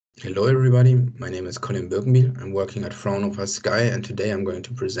Hello everybody, my name is Colin Birkenbihl. I'm working at Fraunhofer Sky, and today I'm going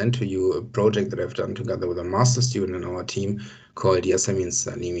to present to you a project that I've done together with a master student in our team called Yasamin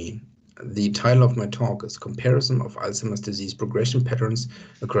Salimi. The title of my talk is Comparison of Alzheimer's Disease Progression Patterns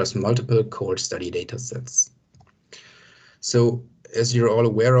across multiple cohort study datasets. So, as you're all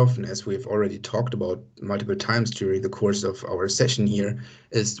aware of, and as we've already talked about multiple times during the course of our session here,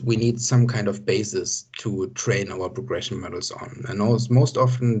 is we need some kind of basis to train our progression models on. And most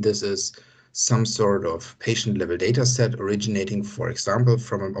often this is some sort of patient-level data set originating, for example,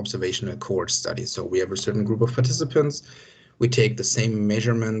 from an observational cohort study. So we have a certain group of participants, we take the same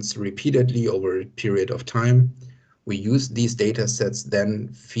measurements repeatedly over a period of time. We use these data sets, then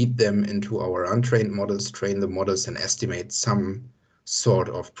feed them into our untrained models, train the models, and estimate some sort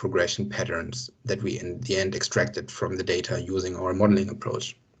of progression patterns that we in the end extracted from the data using our modeling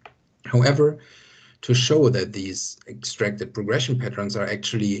approach. However, to show that these extracted progression patterns are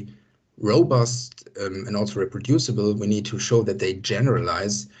actually robust and also reproducible, we need to show that they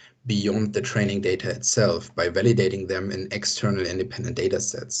generalize beyond the training data itself by validating them in external independent data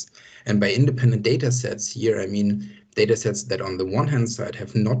sets. And by independent data sets here, I mean data sets that on the one hand side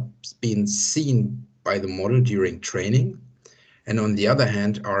have not been seen by the model during training, and on the other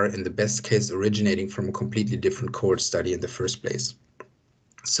hand are in the best case originating from a completely different cohort study in the first place.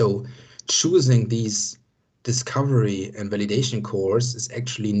 So choosing these discovery and validation cohorts is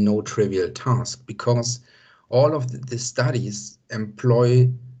actually no trivial task, because all of the studies employ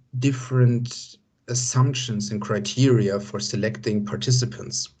different assumptions and criteria for selecting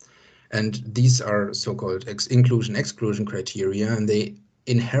participants. And these are so-called inclusion-exclusion criteria, and they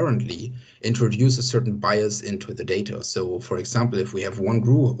inherently introduce a certain bias into the data. So, for example, if we have one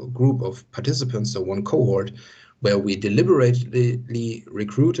group of participants, so one cohort, where we deliberately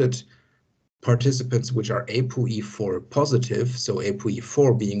recruited participants which are ApoE4 positive, so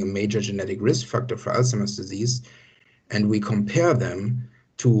ApoE4 being a major genetic risk factor for Alzheimer's disease, and we compare them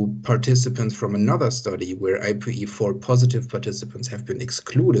to participants from another study where ApoE4 positive participants have been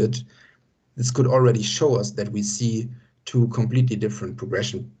excluded, this could already show us that we see two completely different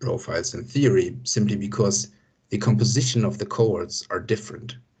progression profiles in theory, simply because the composition of the cohorts are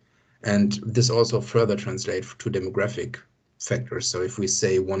different. And this also further translates to demographic factors. So if we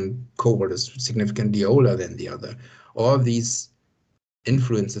say one cohort is significantly older than the other, all of these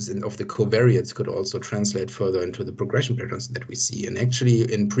influences of the covariates could also translate further into the progression patterns that we see. And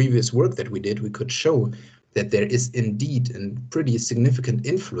actually, in previous work that we did, we could show that there is indeed a pretty significant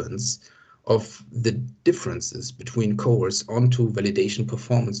influence of the differences between cohorts onto validation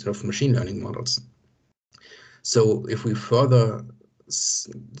performance of machine learning models. So if we further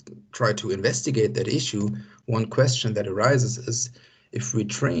try to investigate that issue, one question that arises is, if we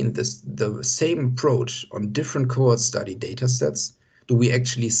train the same approach on different cohort study data sets, do we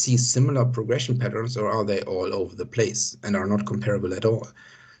actually see similar progression patterns, or are they all over the place and are not comparable at all?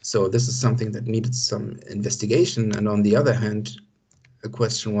 So this is something that needed some investigation. And on the other hand, the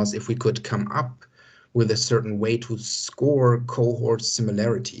question was if we could come up with a certain way to score cohort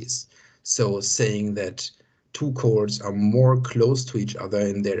similarities. So saying that two cohorts are more close to each other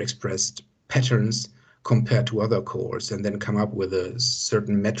in their expressed patterns compared to other cohorts, and then come up with a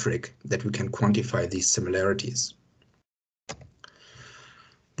certain metric that we can quantify these similarities.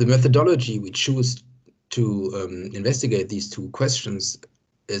 The methodology we choose to investigate these two questions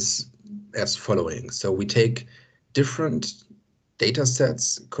is as following. So we take different data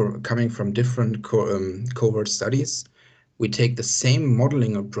sets coming from different cohort studies. We take the same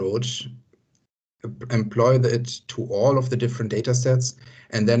modeling approach, employ it to all of the different data sets,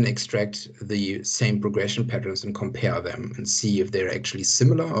 and then extract the same progression patterns and compare them and see if they're actually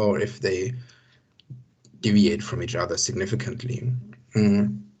similar or if they deviate from each other significantly.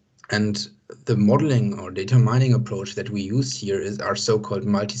 And the modeling or data mining approach that we use here is our so-called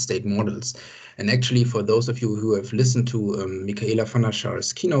multi-state models. And actually, for those of you who have listened to Michaela van der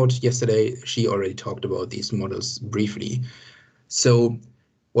Schar's keynote yesterday, she already talked about these models briefly. So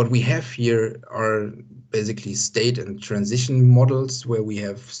what we have here are basically state and transition models where we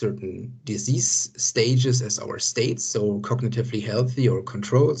have certain disease stages as our states, so cognitively healthy or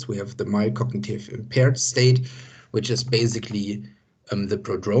controls. We have the mild cognitive impaired state, which is basically the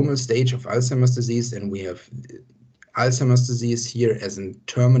prodromal stage of Alzheimer's disease, and we have Alzheimer's disease here as a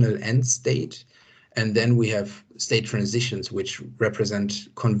terminal end state. And then we have state transitions, which represent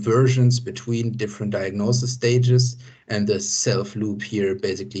conversions between different diagnosis stages. And the self loop here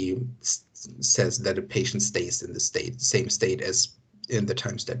basically says that a patient stays in the same state as in the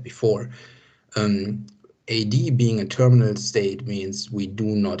time step before. AD being a terminal state means we do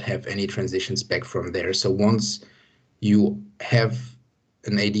not have any transitions back from there. So once you have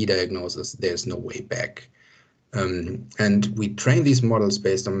an AD diagnosis, there's no way back. And we train these models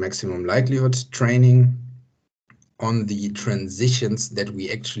based on maximum likelihood training on the transitions that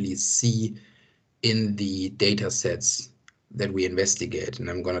we actually see in the data sets that we investigate. And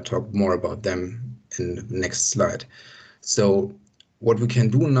I'm going to talk more about them in the next slide. So what we can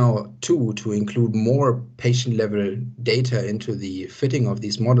do now too, to include more patient level data into the fitting of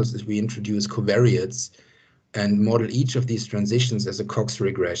these models, is we introduce covariates and model each of these transitions as a Cox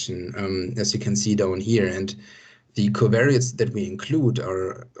regression, as you can see down here. And the covariates that we include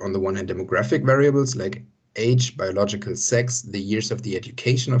are, on the one hand, demographic variables like age, biological sex, the years of the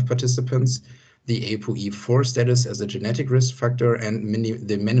education of participants, the ApoE4 status as a genetic risk factor, and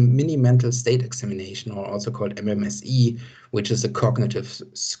the mini mental state examination, or also called MMSE, which is a cognitive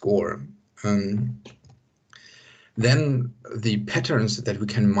score. Then the patterns that we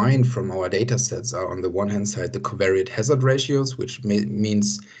can mine from our data sets are, on the one hand side, the covariate hazard ratios, which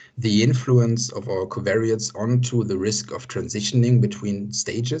means the influence of our covariates onto the risk of transitioning between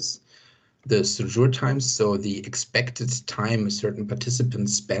stages. The séjour times, so the expected time a certain participant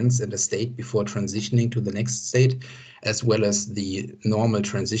spends in a state before transitioning to the next state, as well as the normal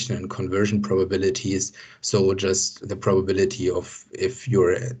transition and conversion probabilities. So just the probability of, if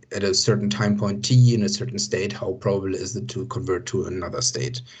you're at a certain time point t in a certain state, how probable is it to convert to another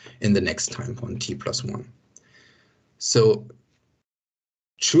state in the next time point t+1. So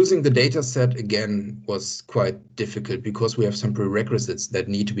choosing the data set again was quite difficult because we have some prerequisites that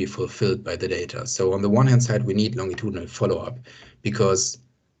need to be fulfilled by the data. So on the one hand side, we need longitudinal follow-up, because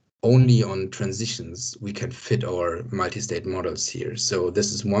only on transitions we can fit our multi-state models here. So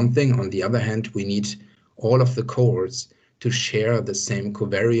this is one thing. On the other hand, we need all of the cohorts to share the same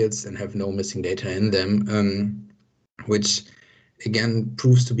covariates and have no missing data in them, which again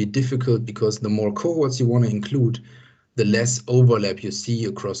proves to be difficult, because the more cohorts you want to include, the less overlap you see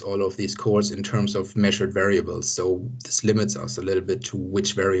across all of these cohorts in terms of measured variables. So this limits us a little bit to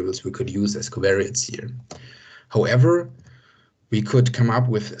which variables we could use as covariates here. However, we could come up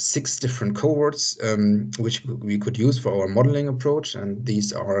with 6 different cohorts, which we could use for our modeling approach. And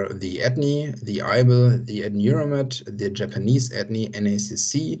these are the EDNI, the IBEL, the EDNeuromed, the Japanese EDNI,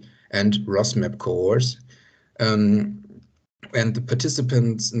 NACC, and ROSMAP cohorts. And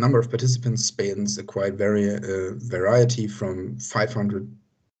the number of participants spans a quite variety from 500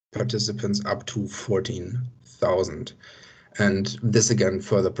 participants up to 14,000. And this again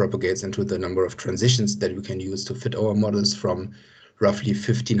further propagates into the number of transitions that we can use to fit our models, from roughly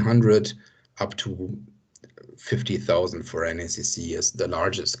 1,500 up to 50,000 for NACC as the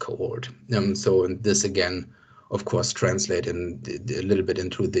largest cohort. So this again, of course, translate a little bit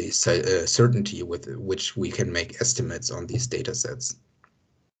into the certainty with which we can make estimates on these data sets.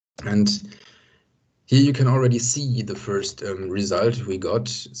 And here you can already see the first result we got.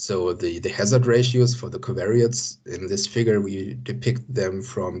 So the hazard ratios for the covariates in this figure, we depict them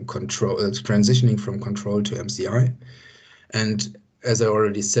from transitioning from control to MCI. And as I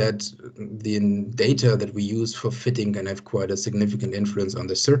already said, the data that we use for fitting can have quite a significant influence on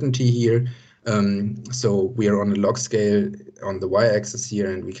the certainty here. So we are on a log scale on the y-axis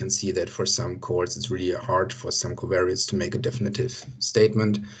here, and we can see that for some cohorts it's really hard for some covariates to make a definitive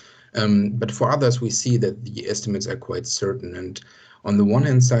statement. But for others, we see that the estimates are quite certain. And on the one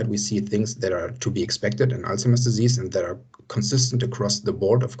hand side, we see things that are to be expected in Alzheimer's disease and that are consistent across the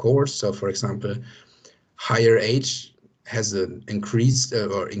board of cohorts. So for example, higher age has an increased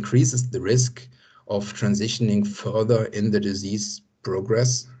or increases the risk of transitioning further in the disease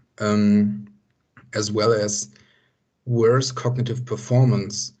progress, as well as worse cognitive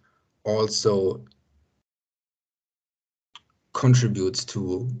performance also contributes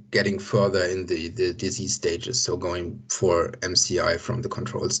to getting further in the disease stages, so going for MCI from the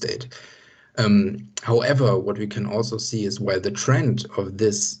control state. However, what we can also see is, while the trend of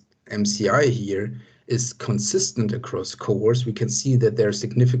this MCI here is consistent across cohorts, we can see that there are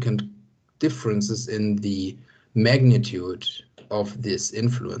significant differences in the magnitude of this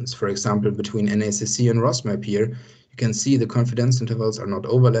influence. For example, between NACC and ROSMAP here, you can see the confidence intervals are not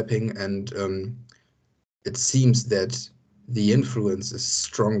overlapping, and it seems that the influence is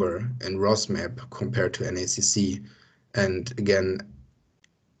stronger in ROSMAP compared to NACC, and again,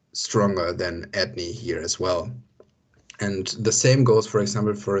 stronger than EDNI here as well. And the same goes, for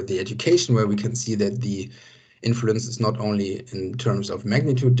example, for the education, where we can see that the influence is not only in terms of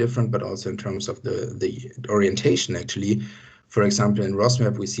magnitude different, but also in terms of the orientation, actually. For example, in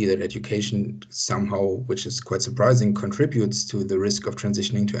ROSMAP, we see that education somehow, which is quite surprising, contributes to the risk of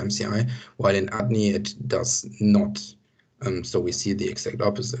transitioning to MCI, while in ADNI it does not. So we see the exact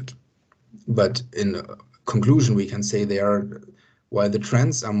opposite. But in conclusion, we can say they are while the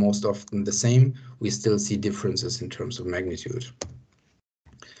trends are most often the same, we still see differences in terms of magnitude.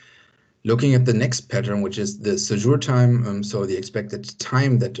 Looking at the next pattern, which is the séjour time, so the expected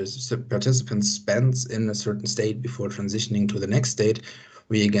time that the participant spends in a certain state before transitioning to the next state,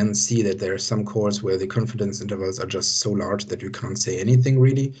 we again see that there are some cohorts where the confidence intervals are just so large that you can't say anything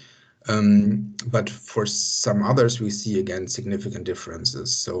really. But for some others, we see again significant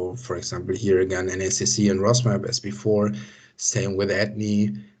differences. So for example, here again, NACC and ROSMAP as before, same with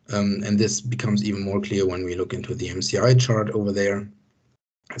ETNI, and this becomes even more clear when we look into the MCI chart over there.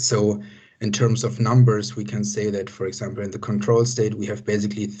 So in terms of numbers, we can say that, for example, in the control state, we have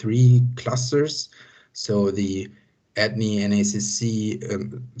basically 3 clusters. So the ETNI, NACC,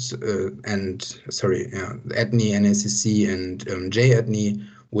 ETNI, NACC, and JETNI,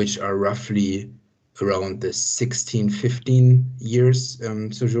 which are roughly around the 16-15 years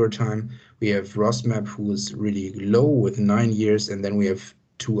séjour time. We have ROSMAP, who is really low with 9 years, and then we have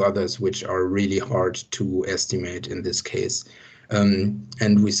 2 others which are really hard to estimate in this case.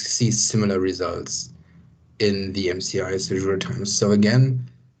 And we see similar results in the MCI séjour times. So again,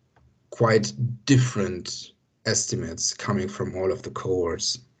 quite different estimates coming from all of the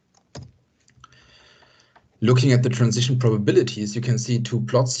cohorts. Looking at the transition probabilities, you can see 2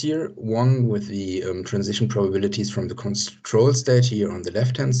 plots here, one with the transition probabilities from the control state here on the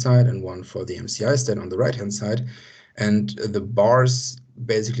left-hand side, and one for the MCI state on the right-hand side. And the bars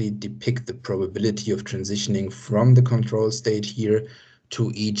basically depict the probability of transitioning from the control state here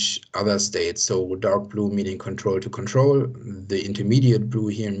to each other state. So dark blue meaning control to control, the intermediate blue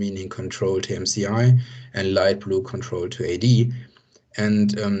here meaning control to MCI, and light blue control to AD.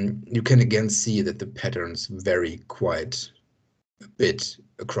 And you can again see that the patterns vary quite a bit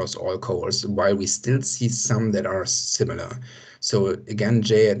across all cohorts, while we still see some that are similar. So again,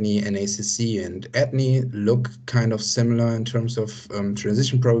 JETNI, NACC, and ETNI look kind of similar in terms of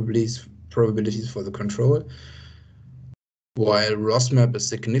transition probabilities for the control, while ROSMAP is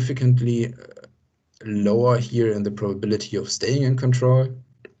significantly lower here in the probability of staying in control.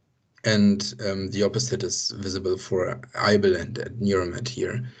 And the opposite is visible for IBEL and Neuromet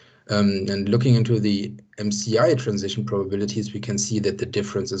here. And looking into the MCI transition probabilities, we can see that the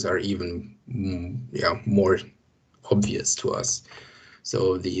differences are even more obvious to us.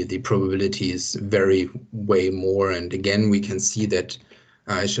 So the probabilities vary way more. And again, we can see that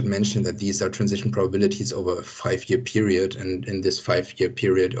I should mention that these are transition probabilities over a 5-year period. And in this 5-year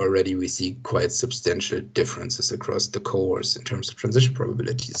period already, we see quite substantial differences across the cohorts in terms of transition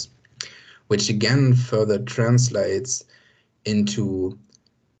probabilities, which again further translates into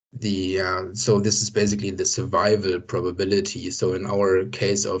the, so this is basically the survival probability. So in our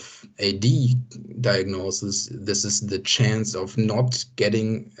case of AD diagnosis, this is the chance of not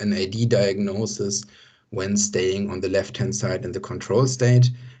getting an AD diagnosis when staying on the left-hand side in the control state,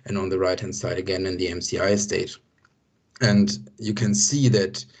 and on the right-hand side again in the MCI state. And you can see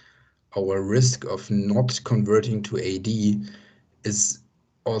that our risk of not converting to AD is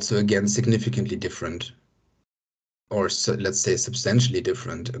also again significantly different, or so, let's say substantially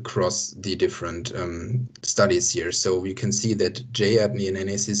different across the different studies here. So you can see that JETNI and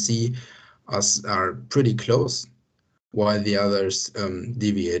NACC are pretty close, while the others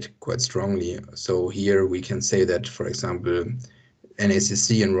deviate quite strongly. So here we can say that, for example,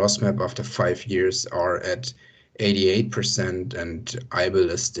 NACC and ROSMAP after 5 years are at 88%, and IBEL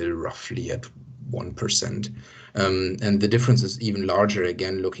is still roughly at 1%. And the difference is even larger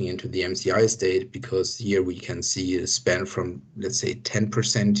again looking into the MCI state, because here we can see a span from, let's say,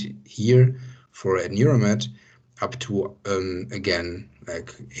 10% here for a Neuromet up to again like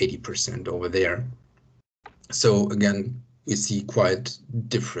 80% over there. So again, we see quite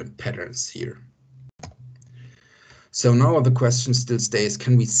different patterns here. So now the question still stays,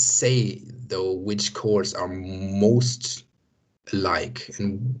 can we say though which cohorts are most alike,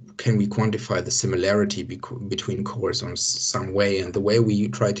 and can we quantify the similarity between cohorts in some way? And the way we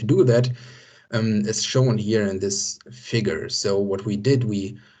try to do that is shown here in this figure. So what we did,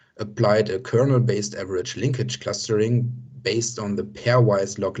 we applied a kernel-based average linkage clustering based on the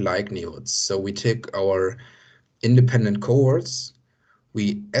pairwise log likelihoods. So we took our independent cohorts,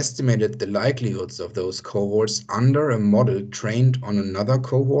 we estimated the likelihoods of those cohorts under a model trained on another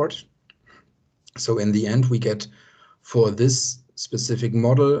cohort. So in the end, we get, for this specific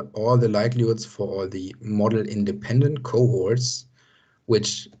model, all the likelihoods for all the model independent cohorts,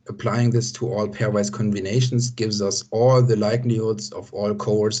 which, applying this to all pairwise combinations, gives us all the likelihoods of all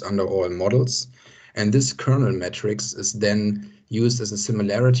cohorts under all models. And this kernel matrix is then used as a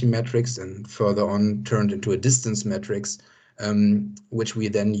similarity matrix and further on turned into a distance matrix, which we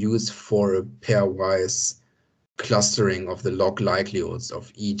then use for a pairwise clustering of the log likelihoods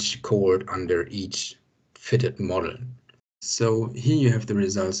of each cohort under each fitted model. So here you have the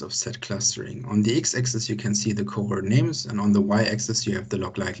results of set clustering. On the x-axis you can see the cohort names, and on the y-axis you have the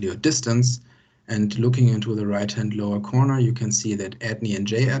log likelihood distance. And looking into the right-hand lower corner, you can see that ADNI and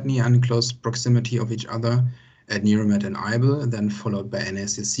J-ADNI are in close proximity of each other. AdNeuromed and IBEL, then followed by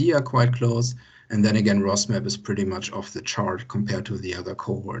NACC, are quite close. And then again, ROSMAP is pretty much off the chart compared to the other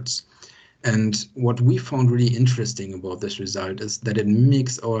cohorts. And what we found really interesting about this result is that it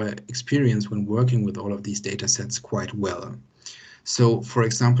mimics our experience when working with all of these data sets quite well. So, for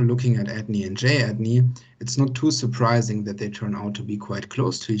example, looking at ADNI and J-ADNI, it's not too surprising that they turn out to be quite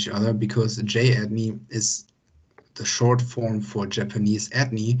close to each other, because J-ADNI is the short form for Japanese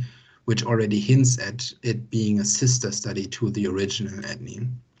ADNI, which already hints at it being a sister study to the original ADNI.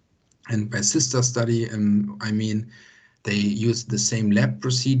 And by sister study, I mean they use the same lab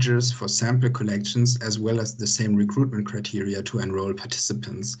procedures for sample collections as well as the same recruitment criteria to enroll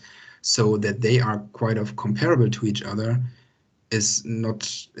participants, so that they are quite comparable to each other. It's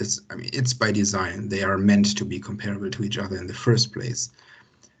by design. They are meant to be comparable to each other in the first place.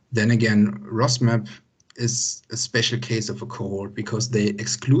 Then again, ROSMAP is a special case of a cohort because they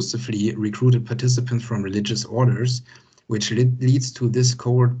exclusively recruited participants from religious orders, which leads to this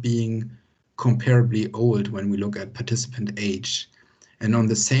cohort being comparably old when we look at participant age. And on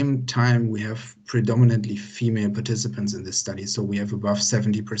the same time, we have predominantly female participants in this study. So we have above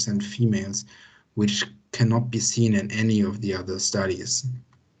 70% females, which cannot be seen in any of the other studies.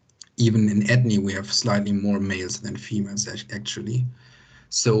 Even in ADNI, we have slightly more males than females, actually.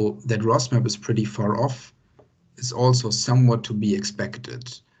 So that ROSMAP is pretty far off is also somewhat to be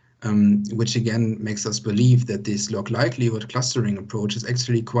expected, which again makes us believe that this log likelihood clustering approach is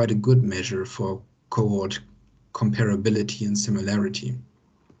actually quite a good measure for cohort comparability and similarity.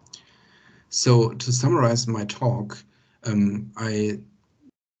 So to summarize my talk, I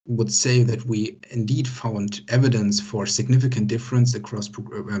would say that we indeed found evidence for significant difference across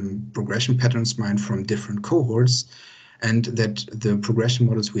progression patterns mined from different cohorts, and that the progression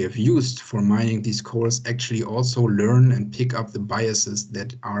models we have used for mining these cohorts actually also learn and pick up the biases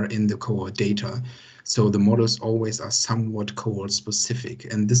that are in the cohort data. So the models always are somewhat cohort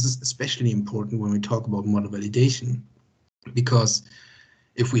specific. And this is especially important when we talk about model validation, because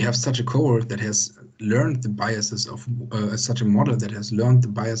if we have such a cohort that has learned the biases of such a model that has learned the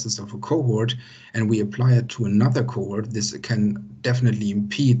biases of a cohort, and we apply it to another cohort, this can definitely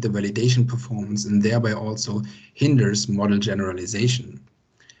impede the validation performance and thereby also hinders model generalization.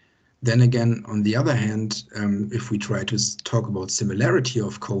 Then again, on the other hand, if we try to talk about similarity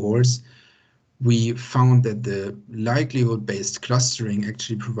of cohorts, we found that the likelihood-based clustering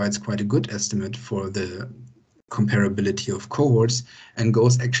actually provides quite a good estimate for the comparability of cohorts and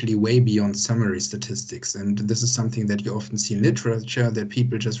goes actually way beyond summary statistics. And this is something that you often see in literature, that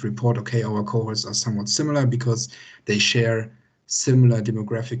people just report, okay, our cohorts are somewhat similar because they share similar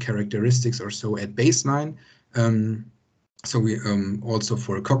demographic characteristics or so at baseline. So we also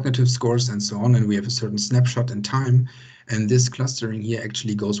for cognitive scores and so on, and we have a certain snapshot in time. And this clustering here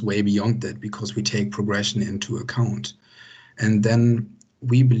actually goes way beyond that because we take progression into account. And then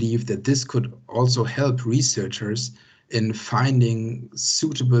we believe that this could also help researchers in finding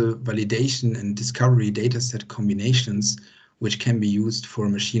suitable validation and discovery dataset combinations, which can be used for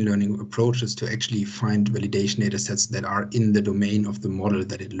machine learning approaches to actually find validation datasets that are in the domain of the model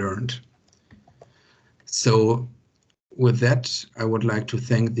that it learned. So with that, I would like to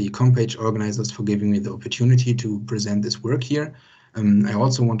thank the CompAge organizers for giving me the opportunity to present this work here. I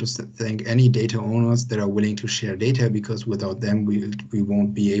also want to thank any data owners that are willing to share data, because without them, we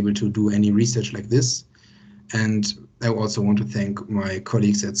won't be able to do any research like this. And I also want to thank my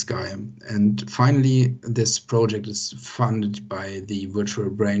colleagues at Sky. And finally, this project is funded by the Virtual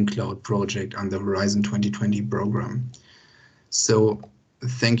Brain Cloud project under Horizon 2020 program. So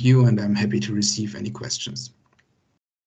thank you, and I'm happy to receive any questions.